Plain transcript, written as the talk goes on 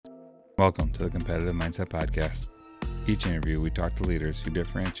Welcome to the Competitive Mindset Podcast. Each interview, we talk to leaders who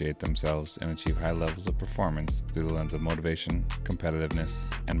differentiate themselves and achieve high levels of performance through the lens of motivation, competitiveness,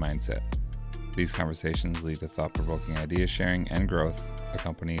 and mindset. These conversations lead to thought-provoking idea sharing and growth,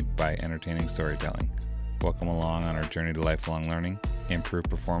 accompanied by entertaining storytelling. Welcome along on our journey to lifelong learning,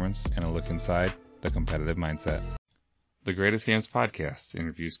 improved performance, and a look inside the competitive mindset. The Greatest Games Podcast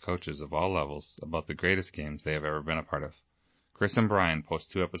interviews coaches of all levels about the greatest games they have ever been a part of. Chris and Brian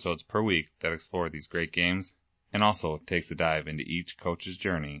post 2 episodes per week that explore these great games and also takes a dive into each coach's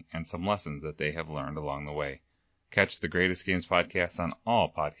journey and some lessons that they have learned along the way. Catch the Greatest Games Podcast on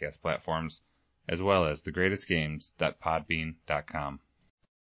all podcast platforms, as well as thegreatestgames.podbean.com.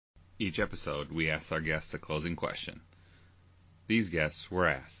 Each episode, we ask our guests a closing question. These guests were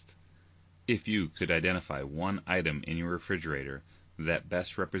asked, if you could identify one item in your refrigerator that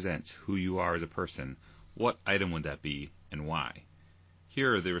best represents who you are as a person, what item would that be and why?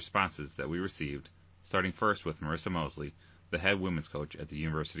 Here are the responses that we received, starting first with Marissa Mosley, the head women's coach at the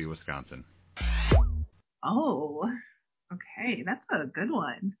University of Wisconsin. Oh, okay. That's a good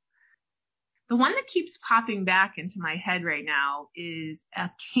one. The one that keeps popping back into my head right now is a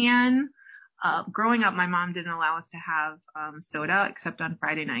can. Growing up, my mom didn't allow us to have soda except on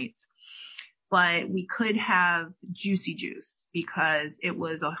Friday nights. But we could have Juicy Juice because it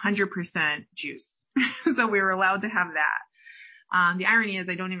was 100% juice. So we were allowed to have that. The irony is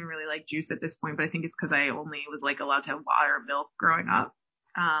I don't even really like juice at this point, but I think it's because I only was allowed to have water and milk growing up.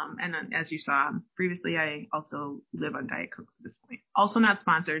 And then, as you saw previously, I also live on Diet Cokes at this point. Also not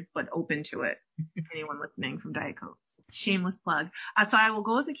sponsored, but open to it. Anyone listening from Diet Coke. Shameless plug. So I will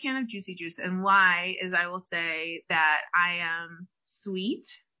go with a can of Juicy Juice. And why is I will say that I am sweet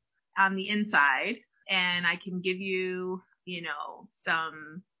on the inside and I can give you,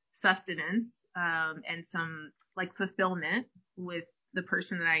 some sustenance, and some fulfillment with the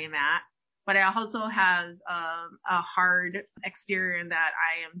person that I am at. But I also have a hard exterior that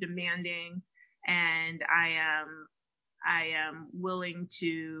I am demanding and I am willing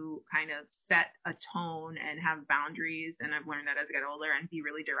to kind of set a tone and have boundaries. And I've learned that as I get older and be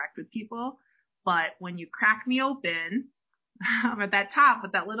really direct with people. But when you crack me open at that top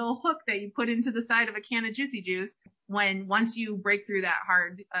with that little hook that you put into the side of a can of Juicy Juice, once you break through that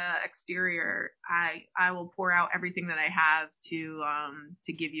hard exterior, I will pour out everything that I have to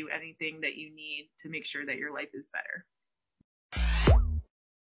give you anything that you need to make sure that your life is better.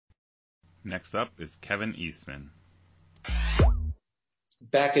 Next up is Kevin Eastman.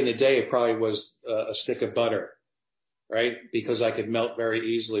 Back in the day, it probably was a stick of butter, right? Because I could melt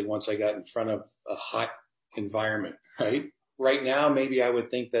very easily once I got in front of a hot environment, right? Right now, maybe I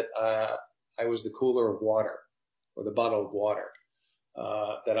would think that I was the cooler of water or the bottle of water,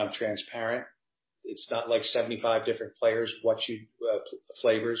 that I'm transparent. It's not like 75 different flavors. What you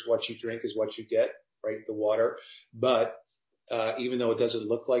drink is what you get, right? The water. But even though it doesn't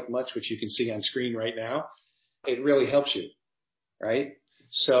look like much, which you can see on screen right now, it really helps you, right?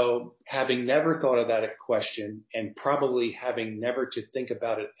 So having never thought of that question and probably having never to think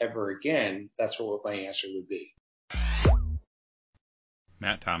about it ever again, that's what my answer would be.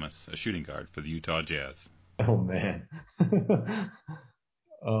 Matt Thomas, a shooting guard for the Utah Jazz. Oh, man.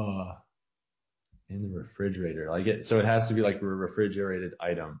 In the refrigerator. So it has to be like a refrigerated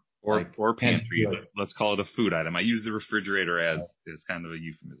item. Or pantry. Let's call it a food item. I use the refrigerator as kind of a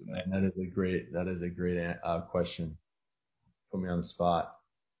euphemism. And that is a great question. Put me on the spot.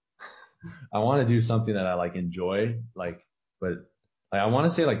 I want to do something that I enjoy, but I want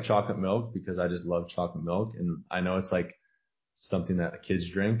to say chocolate milk because I just love chocolate milk. And I know it's something that kids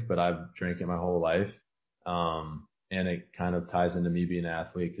drink, but I've drank it my whole life. And it kind of ties into me being an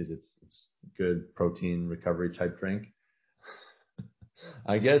athlete because it's good protein recovery type drink.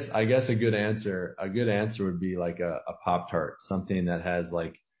 I guess a good answer would be a Pop-Tart, something that has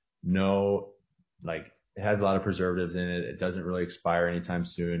it has a lot of preservatives in it. It doesn't really expire anytime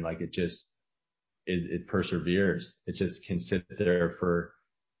soon. It perseveres. It just can sit there for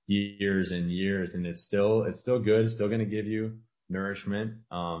years and years and it's still good. It's still going to give you nourishment.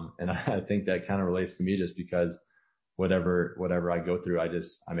 And I think that kind of relates to me just because whatever I go through,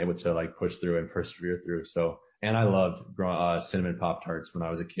 I'm able to push through and persevere through. So, and I loved cinnamon Pop-Tarts when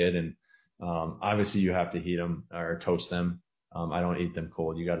I was a kid. And, obviously you have to heat them or toast them. I don't eat them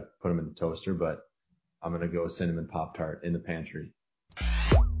cold. You got to put them in the toaster, but I'm going to go cinnamon Pop-Tart in the pantry.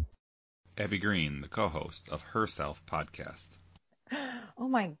 Abby Green, the co-host of Herself podcast. Oh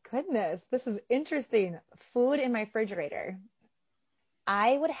my goodness. This is interesting. Food in my refrigerator.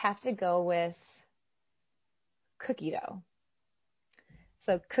 I would have to go with cookie dough.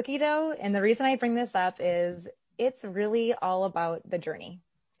 So cookie dough, and the reason I bring this up is it's really all about the journey.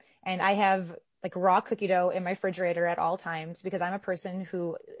 And I have like raw cookie dough in my refrigerator at all times because I'm a person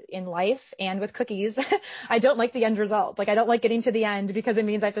who in life and with cookies, I don't like the end result. Like I don't like getting to the end because it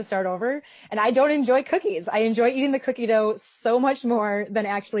means I have to start over. And I don't enjoy cookies. I enjoy eating the cookie dough so much more than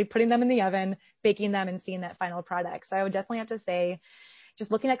actually putting them in the oven, baking them, and seeing that final product. So I would definitely have to say just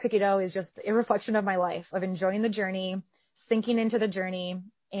looking at cookie dough is just a reflection of my life, of enjoying the journey, sinking into the journey,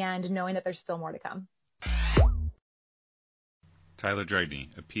 and knowing that there's still more to come. Tyler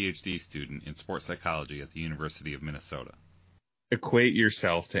Dragney, a PhD student in sports psychology at the University of Minnesota. Equate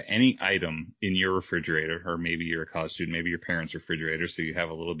yourself to any item in your refrigerator, or maybe you're a college student, maybe your parents' refrigerator, so you have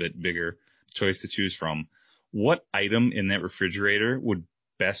a little bit bigger choice to choose from. What item in that refrigerator would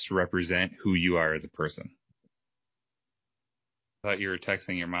best represent who you are as a person? I thought you were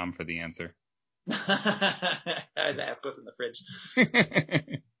texting your mom for the answer. I had to ask what's in the fridge.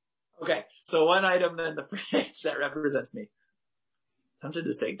 Okay, so one item in the fridge that represents me. I'm tempted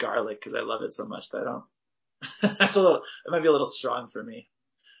to say garlic because I love it so much, but I don't. It might be a little strong for me.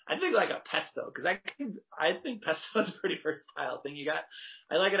 I think like a pesto because I think pesto is a pretty versatile thing you got.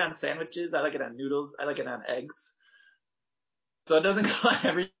 I like it on sandwiches. I like it on noodles. I like it on eggs. So it doesn't go on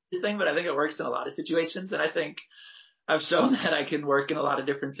everything, but I think it works in a lot of situations. And I think I've shown that I can work in a lot of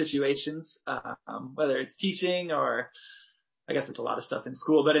different situations, whether it's teaching or I guess it's a lot of stuff in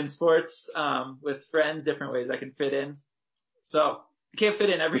school, but in sports, with friends, different ways I can fit in. So I can't fit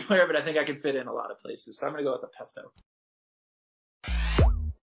in everywhere, but I think I can fit in a lot of places. So I'm going to go with a pesto.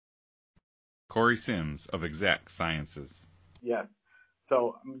 Corey Sims of Exact Sciences. Yeah.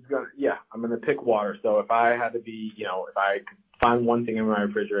 So I'm going to pick water. So if I had to be, if I could find one thing in my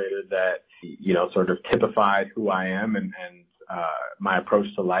refrigerator that, sort of typified who I am and my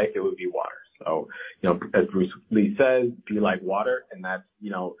approach to life, it would be water. So, as Bruce Lee says, be like water. And that's,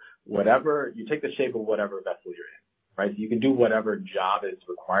 whatever, you take the shape of whatever vessel you're in, right? So you can do whatever job is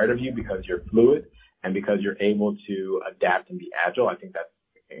required of you because you're fluid and because you're able to adapt and be agile. I think that's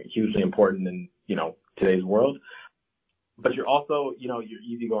hugely important in, today's world. But you're also, you're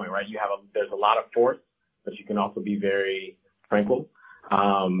easygoing, right? There's a lot of force, but you can also be very tranquil.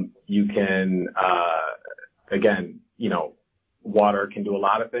 You can, again, water can do a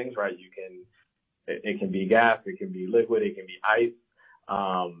lot of things, right? It can be gas, it can be liquid, it can be ice.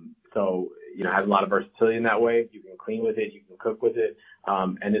 So, has a lot of versatility in that way. You can clean with it, you can cook with it,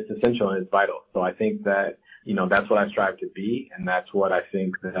 and it's essential and it's vital. So I think that, that's what I strive to be, and that's what I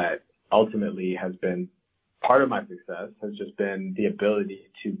think that ultimately has been part of my success, has just been the ability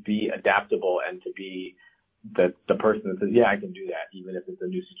to be adaptable and to be the person that says, yeah, I can do that, even if it's a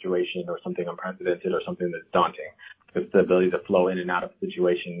new situation or something unprecedented or something that's daunting. It's the ability to flow in and out of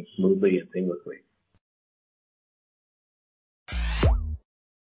situations smoothly and seamlessly.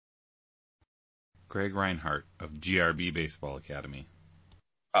 Greg Reinhardt of GRB Baseball Academy.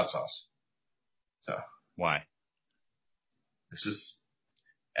 Hot sauce. So why? It just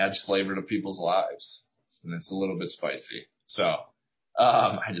adds flavor to people's lives, and it's a little bit spicy. So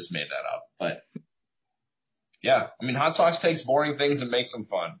I just made that up, but yeah, hot sauce takes boring things and makes them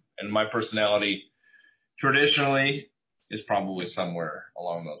fun. And my personality traditionally is probably somewhere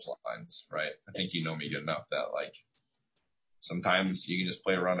along those lines, right? I think you know me good enough that sometimes you can just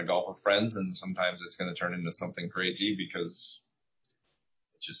play around a golf with friends, and sometimes it's going to turn into something crazy because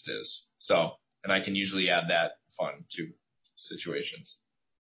it just is. So, and I can usually add that fun to situations.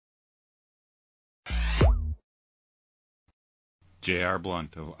 J.R.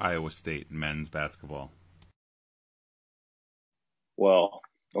 Blunt of Iowa State men's basketball. Well,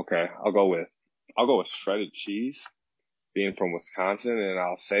 okay, I'll go with shredded cheese, being from Wisconsin, and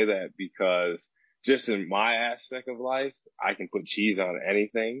I'll say that because just in my aspect of life, I can put cheese on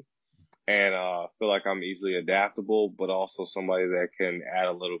anything, and feel like I'm easily adaptable, but also somebody that can add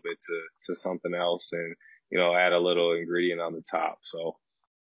a little bit to something else, and add a little ingredient on the top. So.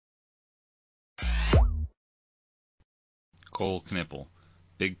 Cole Knipple,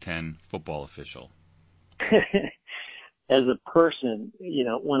 Big Ten football official. As a person,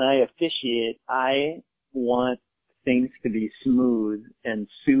 when I officiate, I want things to be smooth and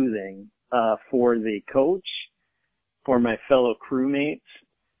soothing for the coach, for my fellow crewmates,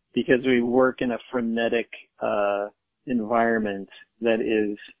 because we work in a frenetic environment that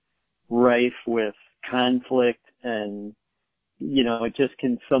is rife with conflict, and it just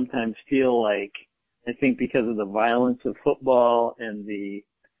can sometimes feel like, I think because of the violence of football and the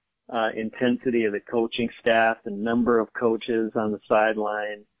intensity of the coaching staff, the number of coaches on the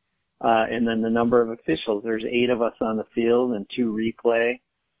sideline, and then the number of officials. There's 8 of us on the field and 2 replay.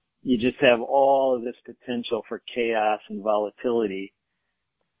 You just have all of this potential for chaos and volatility.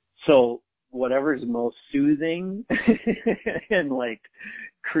 So whatever's most soothing and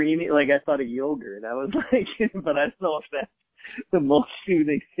creamy. Like I thought of yogurt. I was like, but I don't know if that's the most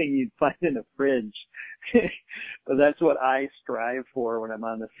soothing thing you'd find in a fridge. But that's what I strive for when I'm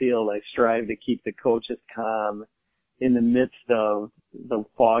on the field. I strive to keep the coaches calm in the midst of the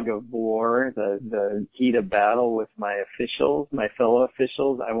fog of war, the heat of battle with my officials, my fellow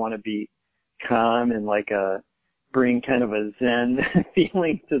officials. I want to be calm and like bring kind of a zen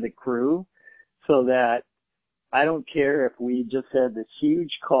feeling to the crew, so that I don't care if we just had this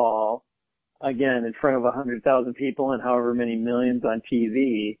huge call, again, in front of 100,000 people and however many millions on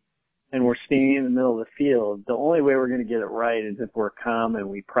TV, and we're standing in the middle of the field. The only way we're going to get it right is if we're calm and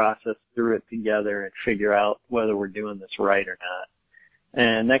we process through it together and figure out whether we're doing this right or not.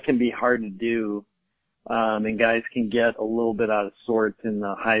 And that can be hard to do, and guys can get a little bit out of sorts in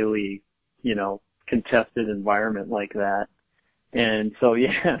a highly, contested environment like that. And so,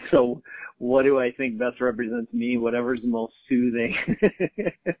 yeah, so what do I think best represents me? Whatever's the most soothing.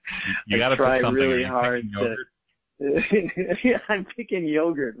 You got to try put something really hard to. Yeah, I'm picking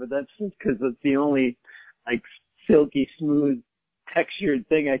yogurt, but that's just because it's the only like silky smooth textured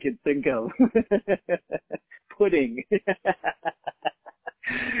thing I could think of. Pudding.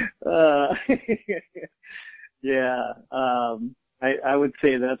 Yeah. I would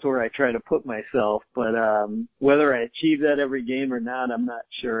say that's where I try to put myself, but whether I achieve that every game or not, I'm not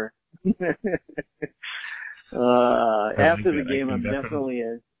sure. After the game, I'm definitely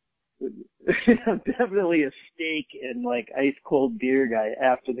a steak and like ice cold beer guy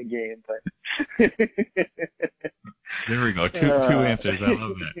after the game. But there we go, two answers. I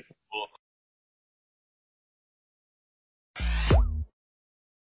love that. Cool.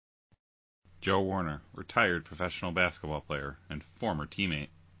 Joe Warner, retired professional basketball player and former teammate.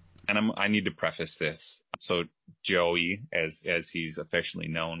 And I need to preface this. So Joey, as he's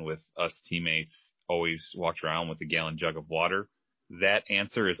affectionately known with us teammates, always walked around with a gallon jug of water. That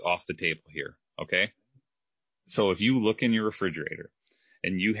answer is off the table here, okay? So if you look in your refrigerator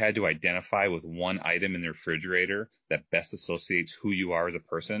and you had to identify with one item in the refrigerator that best associates who you are as a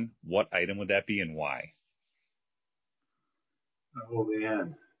person, what item would that be and why? Oh,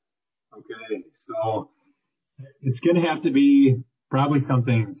 man. Okay, so it's going to have to be probably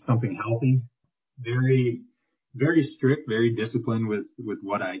something healthy, very, very strict, very disciplined with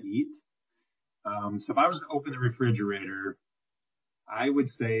what I eat. So if I was to open the refrigerator, I would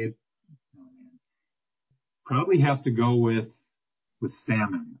say, probably have to go with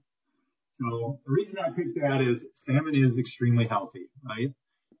salmon. So the reason I picked that is salmon is extremely healthy, right?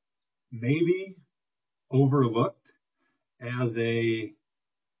 Maybe overlooked as a,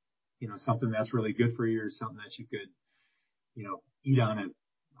 something that's really good for you or something that you could, eat on a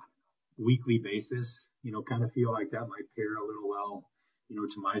weekly basis, kind of feel like that might pair a little well,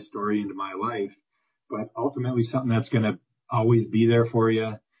 to my story and to my life, but ultimately something that's going to always be there for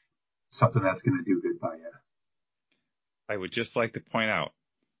you, something that's going to do good by you. I would just like to point out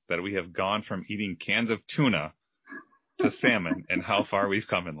that we have gone from eating cans of tuna to salmon and how far we've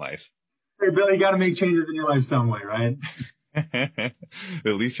come in life. Hey, Bill, you got to make changes in your life some way, right? At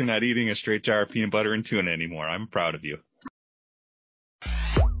least you're not eating a straight jar of peanut butter and tuna anymore. I'm proud of you.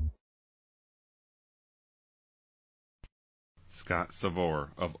 Scott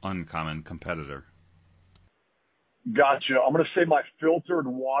Savor of Uncommon Competitor. Gotcha. I'm going to say my filtered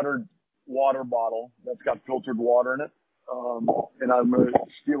water bottle that's got filtered water in it. And I'm going to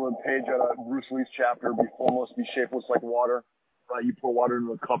steal a page out of Bruce Lee's chapter, be formless, be shapeless like water. You pour water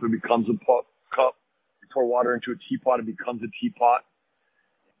into a cup, it becomes a cup. You pour water into a teapot, it becomes a teapot.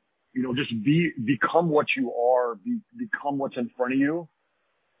 Just become what you are, become what's in front of you.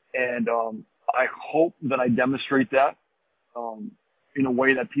 And I hope that I demonstrate that in a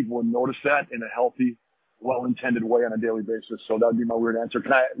way that people would notice that in a healthy, well-intended way on a daily basis. So that would be my weird answer.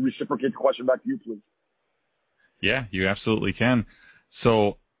 Can I reciprocate the question back to you, please? Yeah, you absolutely can.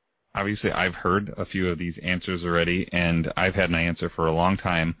 So obviously I've heard a few of these answers already, and I've had my answer for a long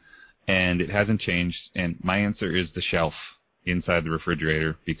time, and it hasn't changed. And my answer is the shelf inside the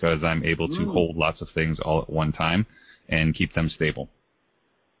refrigerator, because I'm able to hold lots of things all at one time and keep them stable.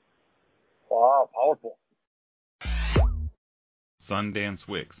 Wow, powerful. Sundance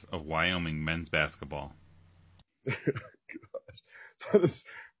Wicks of Wyoming men's basketball. Gosh.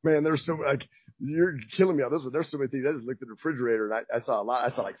 There's so like, you're killing me on this one. There's so many things. I just looked at the refrigerator and I saw a lot. I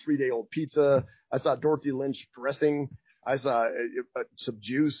saw like 3-day-old pizza. I saw Dorothy Lynch dressing. I saw some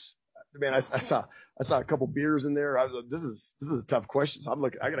juice. Man, I saw a couple beers in there. I was like, this is a tough question. So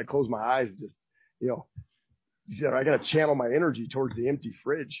I got to close my eyes and just, I got to channel my energy towards the empty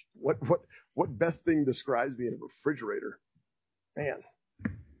fridge. What best thing describes me in a refrigerator? Man.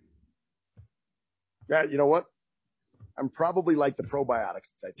 Yeah, you know what? I'm probably like the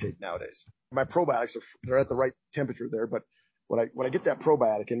probiotics I take nowadays. My probiotics they're at the right temperature there, but when I get that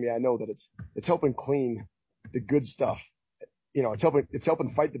probiotic in me, I know that it's helping clean the good stuff. You know, it's helping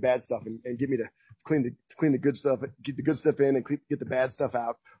fight the bad stuff and get me to clean the good stuff, get the good stuff in and get the bad stuff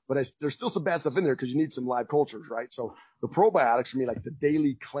out. But there's still some bad stuff in there because you need some live cultures, right? So the probiotics for me, like the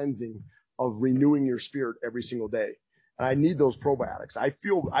daily cleansing of renewing your spirit every single day. And I need those probiotics. I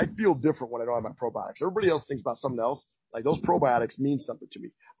feel different when I don't have my probiotics. Everybody else thinks about something else. Like those probiotics mean something to me.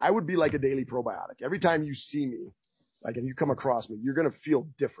 I would be like a daily probiotic. Every time you see me, like if you come across me, you're going to feel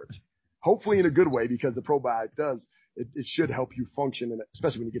different. Hopefully in a good way, because the probiotic does. It should help you function, and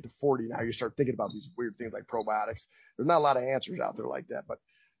especially when you get to 40, now you start thinking about these weird things like probiotics. There's not a lot of answers out there like that, but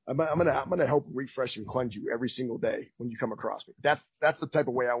I'm gonna help refresh and cleanse you every single day when you come across me. That's the type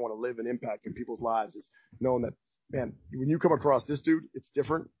of way I want to live and impact in people's lives, is knowing that, man, when you come across this dude, it's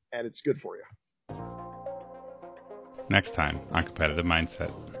different and it's good for you. Next time on Competitive Mindset.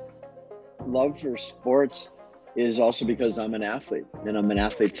 Love for sports is also because I'm an athlete, and I'm an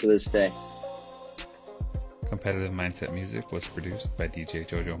athlete to this day. Competitive Mindset music was produced by DJ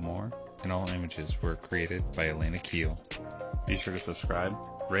Jojo Moore, and all images were created by Elena Keel. Be sure to subscribe,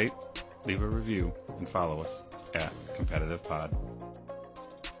 rate, leave a review, and follow us at Competitive Pod.